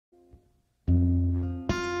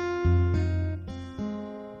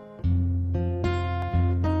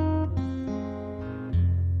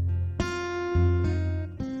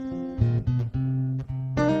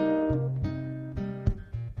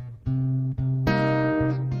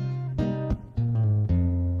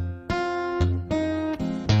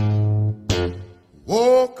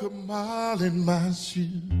mile in my shoes,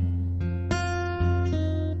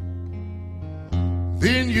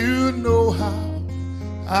 then you know how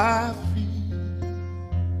I feel.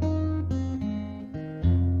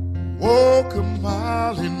 Walk a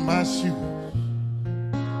mile in my shoes,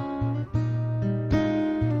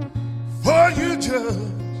 for you judge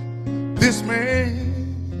this man.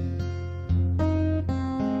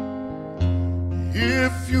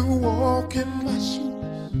 If you walk in my shoes,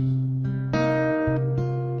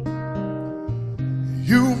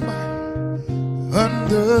 you might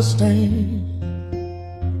understand.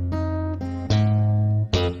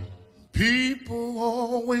 People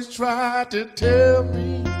always try to tell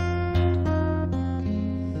me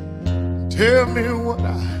what I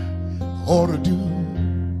ought to do.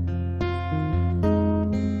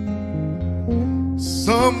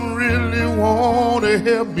 Some really want to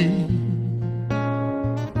help me.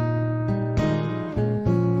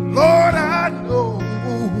 Lord, I know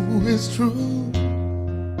it's true.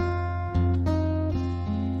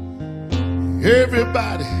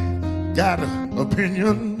 Everybody got an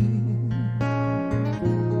opinion.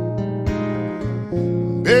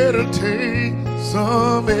 Better take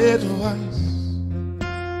some advice.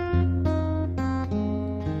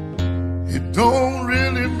 It don't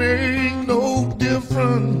really make no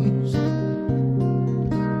difference.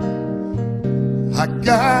 I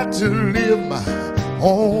got to live my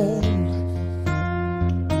own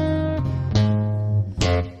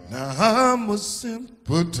life. Now I'm a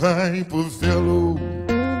simple type of fellow.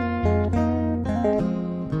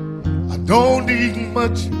 I don't need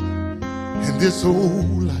much in this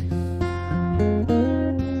old life.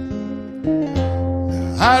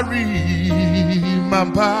 Now I read my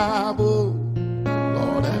Bible,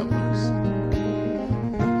 Lord have mercy.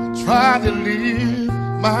 I try to live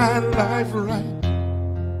my life right.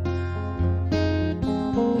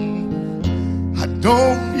 I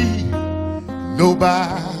don't need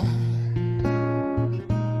nobody.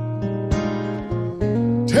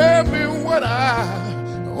 Tell me what I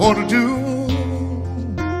ought to do.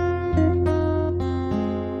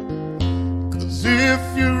 'Cause if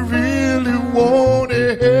you really want to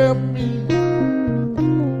help me,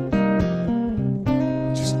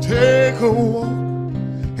 just take a walk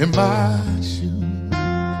in my shoes.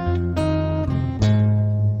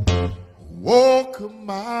 Walk a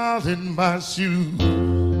mile in my shoes,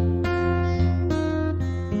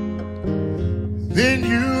 then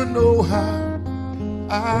you know how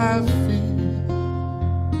I feel.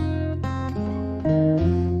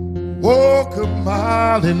 Walk a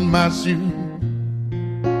mile in my shoes,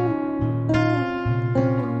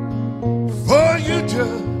 for you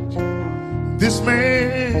judge this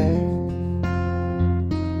man.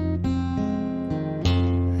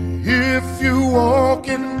 If you walk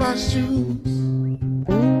in my shoes,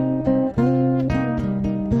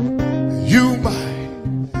 you might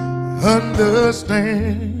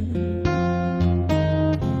understand.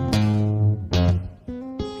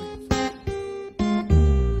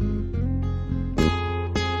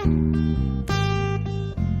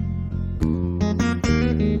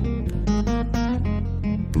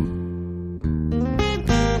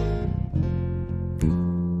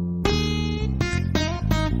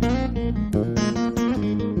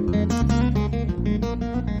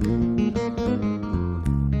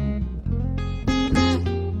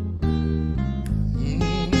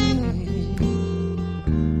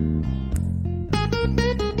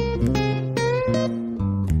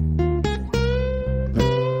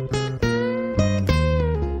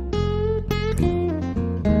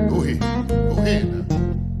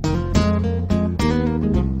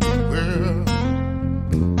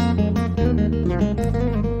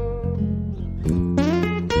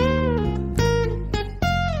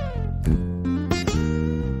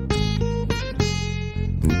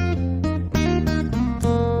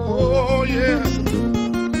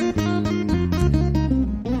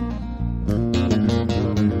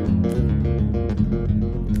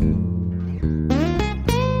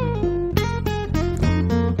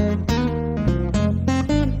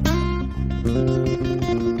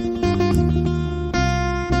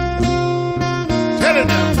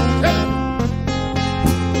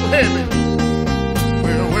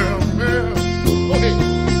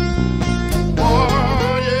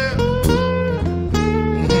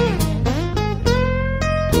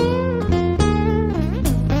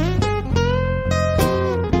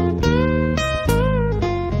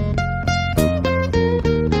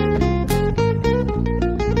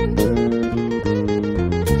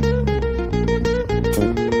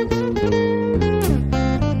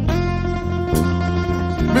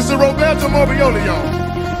 Mr. Roberto Mobioli, y'all.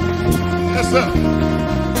 Yes, sir.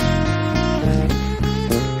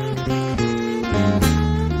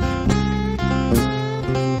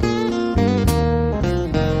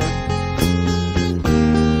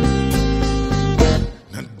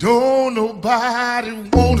 nobody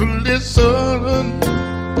want to listen.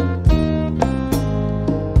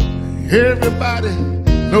 Everybody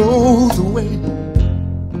knows the way.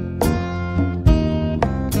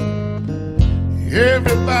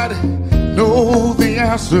 Everybody knows the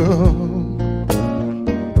answer.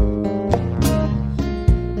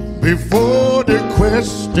 Before the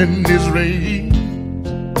question is raised,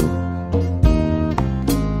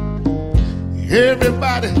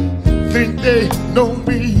 everybody think they know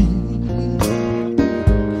me.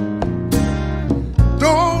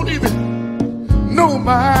 Don't even know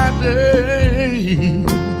my name.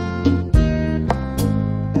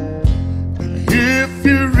 If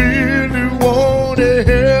you really want to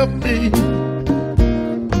help me,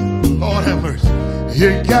 Lord have mercy,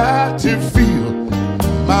 you got to feel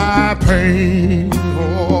my pain.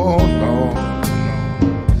 Oh, Lord.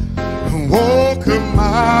 Walk a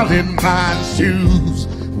mile in my shoes.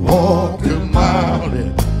 Walk a mile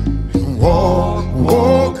in,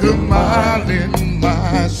 walk a mile in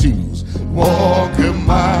my shoes. Walk a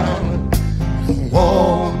mile,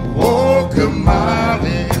 walk a mile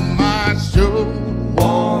in my shoes.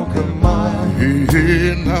 Walk a mile.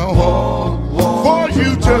 Yeah, now walk, for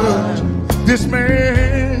you judge this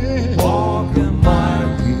man. Walk a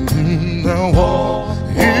mile. Now walk,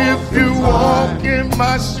 if you walk in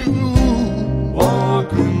my shoes.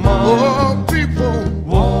 Walk a mile. Oh, people,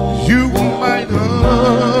 walk, you might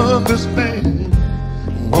understand.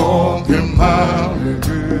 Walk a mile.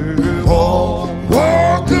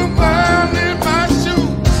 Walk a mile in my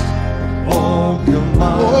shoes. Walk a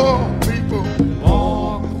mile. Oh, people,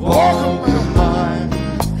 walk a mile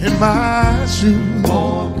in my shoes.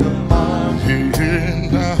 Walk a mile.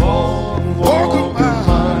 Yeah, walk a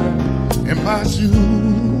mile in my shoes.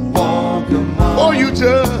 Walk a mile. For you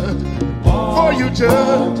judge, for you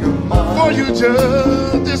judge, for you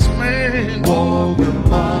judge this man. Walk a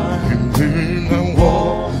mile. And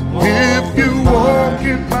walk, if you walk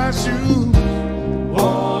in my shoes.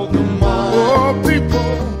 Walk a mile. Oh,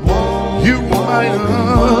 people, you might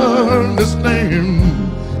understand.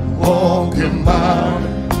 Walk a mile.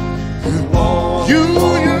 You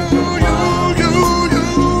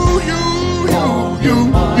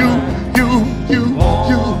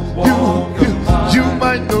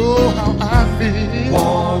might know how I feel.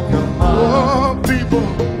 Oh, people,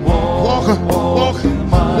 walk a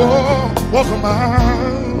mile. Walk a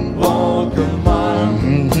mile.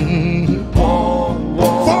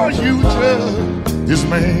 For you judge this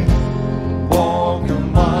man. Walk a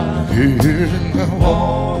mile. Yeah,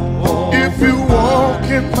 now, if you walk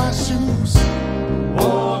in my shoes.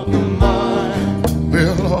 Walk a mile.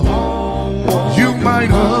 Well, you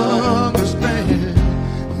might understand.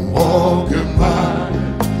 Walk a mile.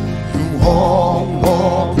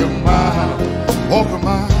 Walk a mile. Walk a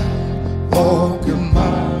mile. Walk a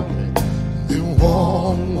mile. Then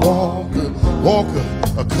walk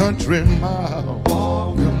a country mile.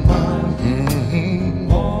 Walk a mile.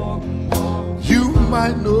 You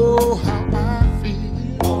might know how I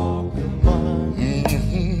feel. Walk a mile.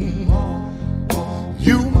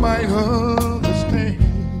 You might understand.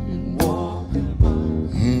 Walk a mile.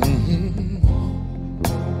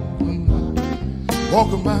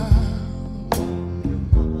 Walk a mile.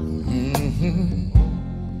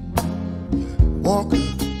 Walk a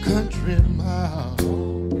country mile.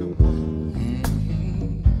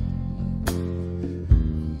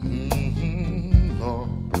 Lord.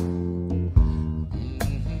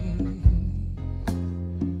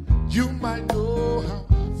 You might know how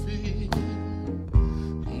I feel.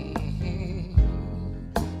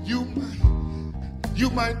 You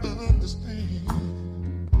might understand.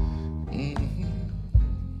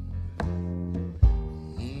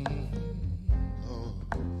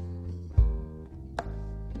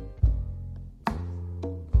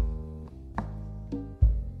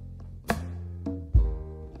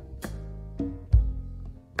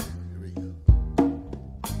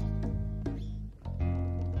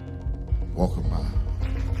 Walk a mile.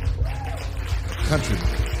 Country.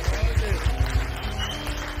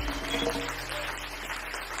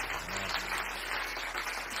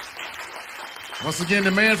 Once again,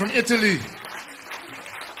 the man from Italy,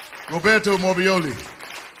 Roberto Morbioli,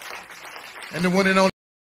 and the one and only